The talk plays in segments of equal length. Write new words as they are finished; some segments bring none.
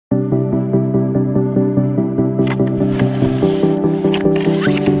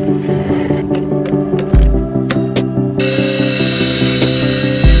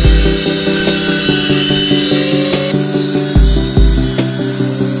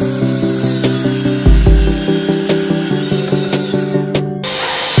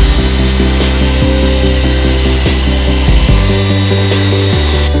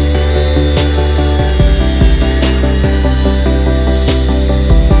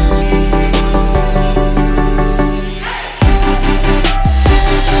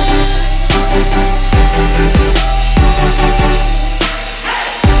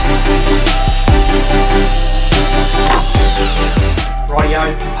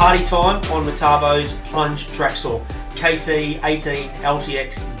party time on Metabo's Plunge Tracksaw. KT18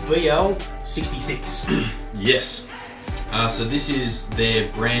 LTX BL 66. Yes. So this is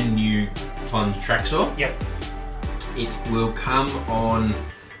their brand new Plunge Tracksaw. Yep. It will come on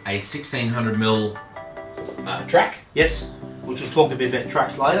a 1600mm track. Yes, which we'll talk a bit about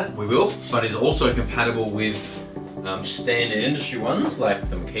tracks later. We will, but is also compatible with standard industry ones like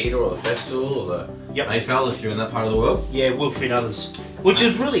the Metabo or the Festool or the Bevel if you're in that part of the world. Yeah, it will fit others. Which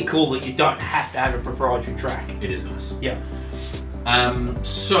is really cool that you don't have to have a proprietary track. It is nice. Yeah.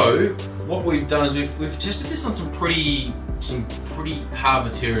 So what we've done is we've tested this on some pretty hard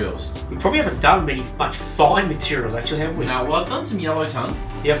materials. We probably haven't done much fine materials actually, have we? No, well I've done some yellow tongue.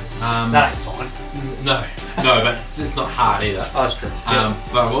 Yep. That ain't fine. No, but it's not hard either. Oh, that's true.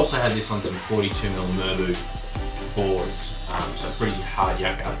 But I've also had this on some 42mm Metabo boards, so pretty hard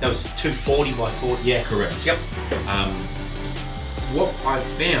yakka. That was 240 by 40, yeah. Correct. Yep. What I've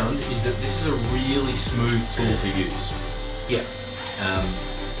found is that this is a really smooth tool to use. Yeah.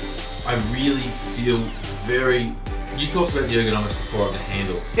 I really feel very... You talked about the ergonomics before of the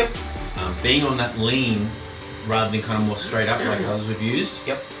handle. Yep. Being on that lean rather than kind of more straight up like others we've used.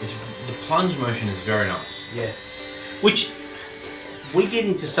 Yep. The plunge motion is very nice. Yeah. Which, we get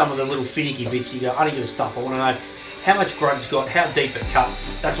into some of the little finicky bits. You go, I don't give a stuff. I want to know how much grunt's got, how deep it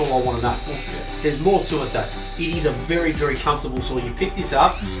cuts. That's all I want to know. There's more to it though. It is a very, very comfortable saw. You pick this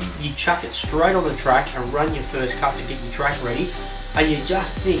up, you chuck it straight on the track and run your first cut to get your track ready. And you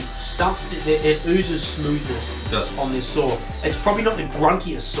just think something, it oozes smoothness on this saw. It's probably not the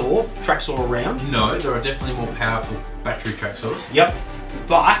gruntiest track saw around. No, there are definitely more powerful battery track saws. Yep,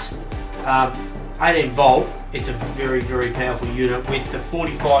 but 18 volt, it's a very, very powerful unit with the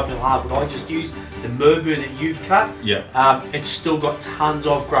 45mm hardwood I just used, the Metabo that you've cut. Yeah. It's still got tons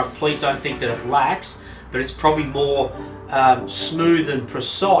of grunt. Please don't think that it lacks, but it's probably more smooth and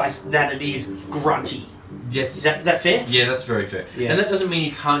precise than it is grunty. Yes. Is that fair? Yeah, that's very fair. Yeah. And that doesn't mean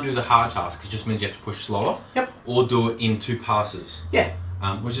you can't do the hard tasks. It just means you have to push slower. Yep. Or do it in 2 passes. Yeah.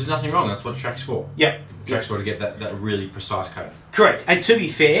 Which is nothing wrong. That's what track's for. Yep. Track's for to get that really precise cut. Correct. And to be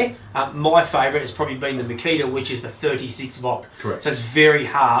fair, my favourite has probably been the Metabo, which is the 36 volt. Correct. So it's very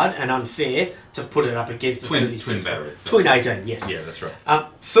hard and unfair to put it up against the 36 twin battery. Twin 18, yes. Yeah, that's right.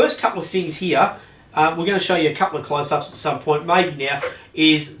 First couple of things here. We're going to show you a couple of close-ups at some point, maybe now,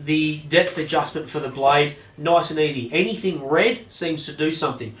 is the depth adjustment for the blade. Nice and easy. Anything red seems to do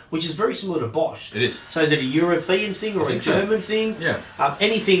something, which is very similar to Bosch. It is. So is it a European thing or a German thing? Yeah.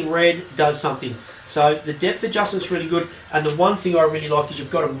 Anything red does something. So the depth adjustment's really good. And the one thing I really like is you've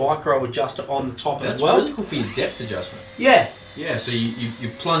got a micro adjuster on the top as well. That's really cool for your depth adjustment. Yeah. Yeah, so you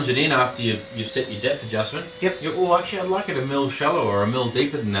plunge it in after you've set your depth adjustment. Yep. Well, actually, I'd like it a mil shallow or a mil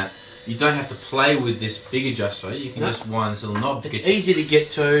deeper than that. You don't have to play with this big adjuster. You can just wind this little knob. It's easy to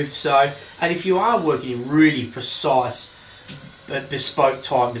get to. So, and if you are working in really precise, bespoke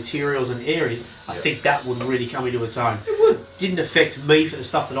type materials and areas, I think that would really come into its own. It would. Didn't affect me for the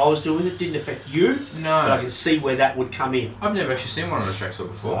stuff that I was doing. It didn't affect you. No. But I can see where that would come in. I've never actually seen one on a tracksaw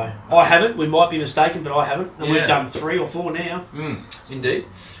before. So, I haven't. We might be mistaken, but I haven't. And we've done 3 or 4 now. Indeed.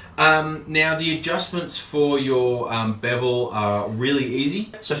 Now the adjustments for your bevel are really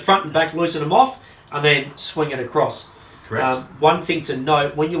easy. So front and back, loosen them off, and then swing it across. Correct. One thing to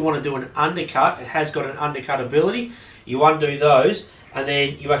note, when you want to do an undercut, it has got an undercut ability. You undo those, and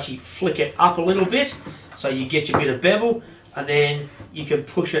then you actually flick it up a little bit, so you get your bit of bevel, and then you can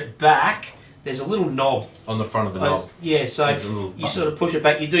push it back. There's a little knob on the front of the knob. Yeah, so you sort of push it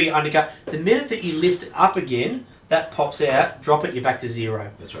back, you do your undercut. The minute that you lift it up again, that pops out, drop it, you're back to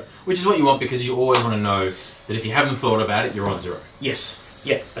 0. That's right. Which is what you want, because you always want to know that if you haven't thought about it, you're on 0. Yes.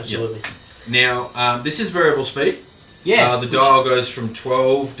 Yeah, absolutely. Yep. Now, this is variable speed. Yeah. The dial goes from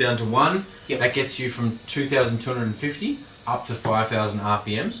 12 down to 1. Yep. That gets you from 2,250 up to 5,000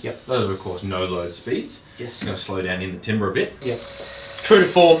 RPMs. Yep. Those are, of course, no load speeds. Yes. It's going to slow down in the timber a bit. Yep. True to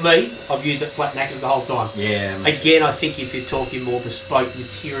form, me, I've used it flat knackers the whole time. Yeah. Again, I think if you're talking more bespoke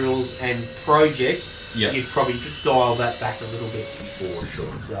materials and projects, you'd probably dial that back a little bit. For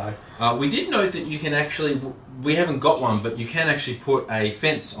sure. So, we did note that you can actually, we haven't got one, but you can actually put a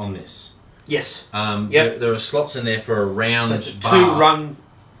fence on this. yes. There are slots in there for a round So it's a bar. 2-rung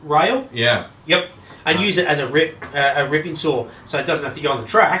rail. Yeah. Yep. And use it as a ripping saw, so it doesn't have to go on the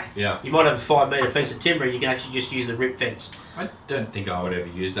track. Yeah. You might have a 5-metre piece of timber, and you can actually just use the rip fence. I don't think I would ever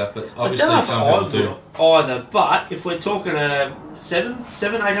use that, but I obviously don't know if some I people do. would either, but if we're talking a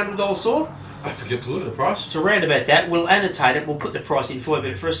 $800 saw, I forget to look at the price. it's around about that. We'll annotate it. We'll put the price in for you.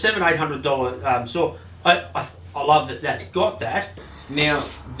 But for a $800 saw, I love that that's got that. Now,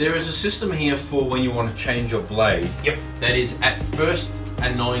 there is a system here for when you want to change your blade. Yep. That is at first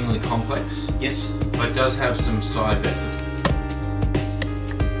annoyingly complex. Yes. But does have some side benefits.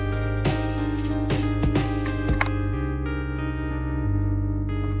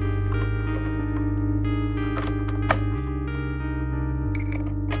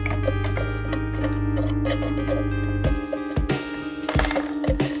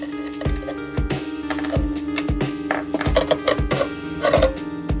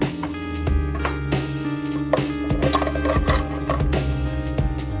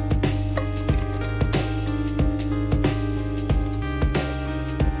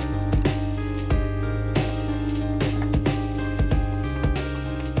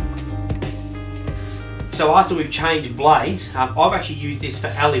 So after we've changed blades, I've actually used this for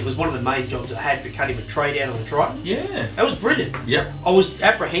alley. It was one of the main jobs I had for cutting a tray down on the Triton. Yeah. That was brilliant. Yep. I was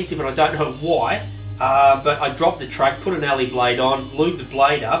apprehensive and I don't know why, but I dropped the track, put an alley blade on, lubed the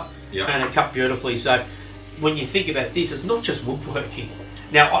blade up, yep. and it cut beautifully. So when you think about this, it's not just woodworking.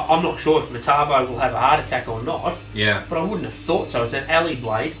 Now, I'm not sure if Metabo will have a heart attack or not. Yeah. But I wouldn't have thought so. It's an alley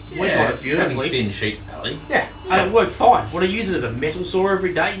blade. Went on it beautifully. Thin sheet alley. Yeah. And it worked fine. Would I use it as a metal saw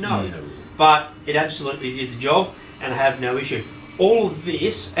every day? No. But it absolutely did the job, and I have no issue. All of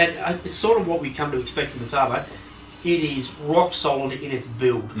this, and it's sort of what we come to expect from Metabo, it is rock solid in its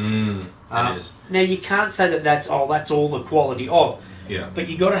build. It is. Now, you can't say that that's all the quality of. Yeah. But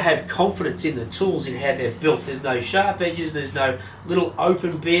you got to have confidence in the tools, in how they're built. There's no sharp edges, there's no little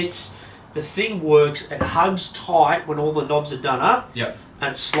open bits. The thing works, it hugs tight when all the knobs are done up. Yep.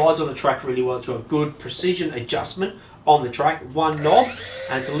 And it slides on the track really well. It's got good precision adjustment on the track. One knob,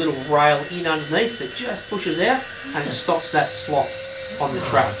 and it's a little rail in underneath that just pushes out and stops that slop on the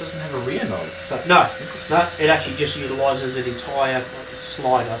track. It doesn't have a rear knob. So, no, it actually just utilises an entire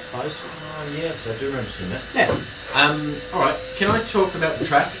slide, I suppose. Oh yes, I do remember seeing that. Yeah. Alright, can I talk about the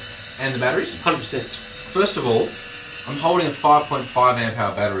track and the batteries? 100%. First of all, I'm holding a 5.5 amp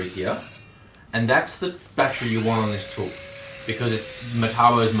hour battery here, and that's the battery you want on this tool, because it's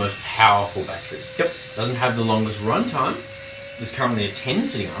Metabo's most powerful battery. Yep. Doesn't have the longest run time. There's currently a 10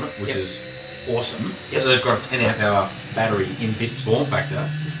 sitting on it, which is awesome. Yes. So they've got a 10 amp hour battery in this form factor.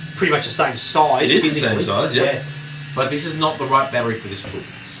 Pretty much the same size. It is the same size, yeah. Yeah. But this is not the right battery for this tool.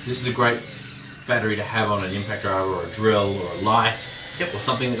 This is a great battery to have on an impact driver or a drill or a light, or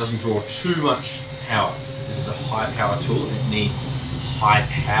something that doesn't draw too much power. This is a high power tool and it needs high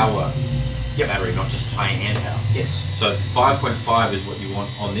power battery, not just high amp power. Yes. So 5.5 is what you want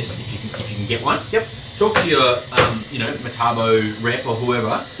on this if you can get one. Yep. Talk to your Metabo rep or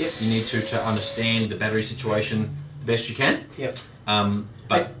whoever. Yep. You need to understand the battery situation the best you can. Yep.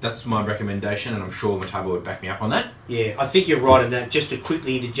 But that's my recommendation, and I'm sure Metabo would back me up on that. Yeah, I think you're right on that. Just to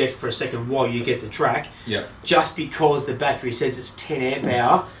quickly interject for a second while you get the track. Yeah. Just because the battery says it's 10 amp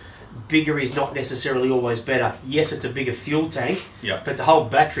hour, bigger is not necessarily always better. Yes, it's a bigger fuel tank, but the whole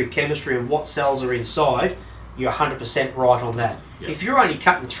battery chemistry and what cells are inside, you're 100% right on that. If you're only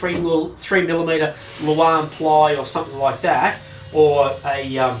cutting 3mm Luan ply or something like that, or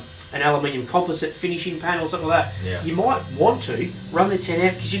an aluminium composite finishing panel or something like that, you might want to run the 10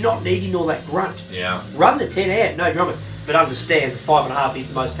 amp because you're not needing all that grunt. Yeah. Run the 10 amp, no dramas. But understand the 5.5 is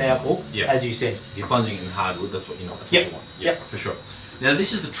the most powerful, as you said. If you're plunging it in hardwood, that's what you know. That's Yep. what you want. Yep. For sure. Now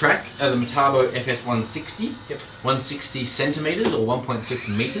this is the track, the Metabo FS160. Yep. 160 centimeters or 1.6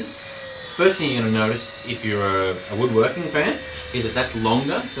 meters. First thing you're going to notice if you're a woodworking fan is that that's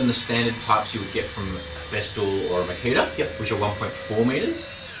longer than the standard types you would get from a Festool or a Makita, which are 1.4 meters.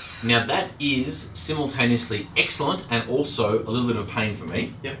 Now that is simultaneously excellent and also a little bit of a pain for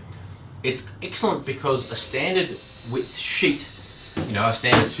me. Yep. It's excellent because a standard width sheet, a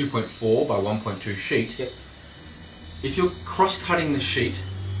standard 2.4 by 1.2 sheet, if you're cross-cutting the sheet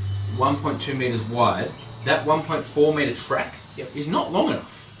 1.2 meters wide, that 1.4 meter track is not long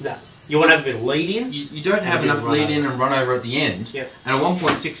enough. No. You want to have a bit of lead in? You don't have enough lead in and run over at the end. Yep. And a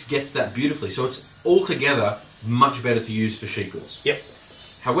 1.6 gets that beautifully. So it's altogether much better to use for sheet grills. Yep.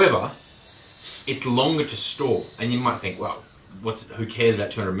 However, it's longer to store. And you might think, well, who cares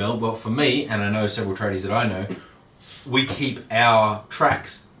about 200mm? Well, for me, and I know several tradies that I know, we keep our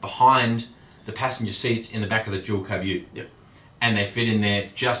tracks behind the passenger seats in the back of the dual cab ute. Yep. And they fit in there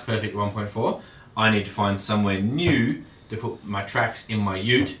just perfect 1.4. I need to find somewhere new to put my tracks in my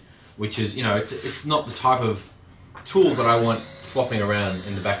ute, which is, it's not the type of tool that I want flopping around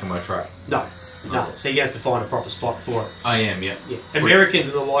in the back of my truck. No. No, so you have to find a proper spot for it. I am, yeah. Americans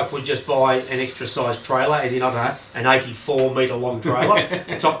and the like would just buy an extra sized trailer, as in, I don't know, an 84 metre long trailer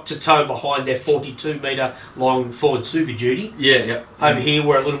to tow behind their 42 metre long Ford Super Duty. Yeah. Over here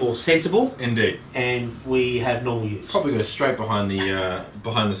we're a little more sensible. Indeed. And we have normal use. Probably go straight behind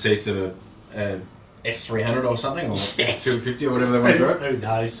the seats of a F300 or something, or F250 or whatever they want to drive. Who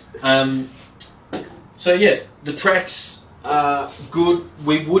knows? So yeah, the tracks are good.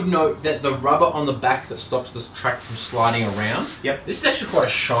 We would note that the rubber on the back that stops the track from sliding around. Yep. This is actually quite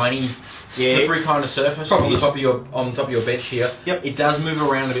a shiny, slippery kind of surface on top of your bench here. Yep. It does move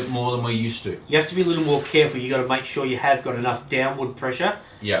around a bit more than we're used to. You have to be a little more careful. You've got to make sure you have got enough downward pressure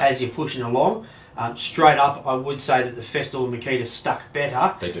as you're pushing along. Straight up, I would say that the Festool and Makita stuck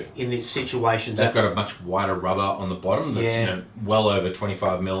better. They do. In this situation. They've got a much wider rubber on the bottom that's well over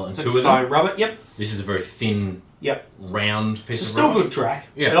 25 mil, and it's two of them. Rubber. Yep. This is a very thin, round piece it's of rubber. It's still a good track.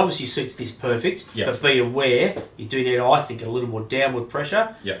 Yeah. It obviously suits this perfect. Yeah. But be aware, you do need, I think, a little more downward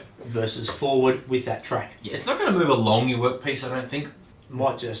pressure. Yeah. Versus forward with that track. Yeah, it's not going to move along your workpiece, I don't think.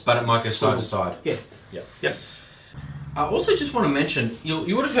 Might just. But it might go side to side. Yeah. Yeah. Yep. I also just want to mention,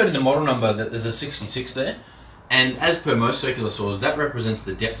 you would have heard in the model number that there's a 66 there, and as per most circular saws, that represents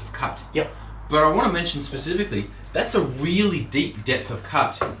the depth of cut. Yep. But I want to mention specifically, that's a really deep depth of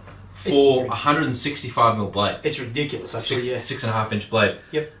cut for a 165 mil blade. It's ridiculous. Actually, 6.5 inch blade.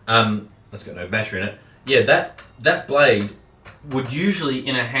 Yep. That's got no battery in it. Yeah, that blade would usually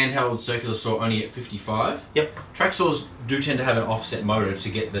in a handheld circular saw only get 55. Yep. Tracksaws do tend to have an offset motor to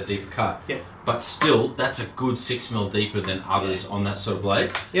get the deeper cut. Yep. But still, that's a good 6 mil deeper than others on that sort of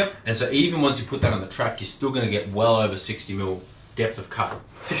blade. Yep. And so even once you put that on the track, you're still going to get well over 60 mil depth of cut.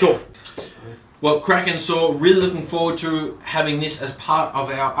 For sure. Well, Kraken Saw, really looking forward to having this as part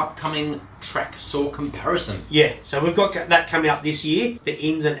of our upcoming track saw comparison. Yeah, so we've got that coming up this year. The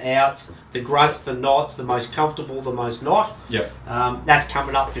ins and outs, the grunts, the knots, the most comfortable, the most not. Yep. That's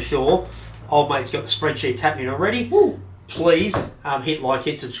coming up for sure. Old mate's got the spreadsheets happening already. Woo. Please hit like,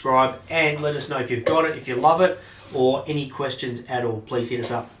 hit subscribe, and let us know if you've got it, if you love it, or any questions at all. Please hit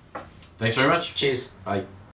us up. Thanks very much. Cheers. Bye.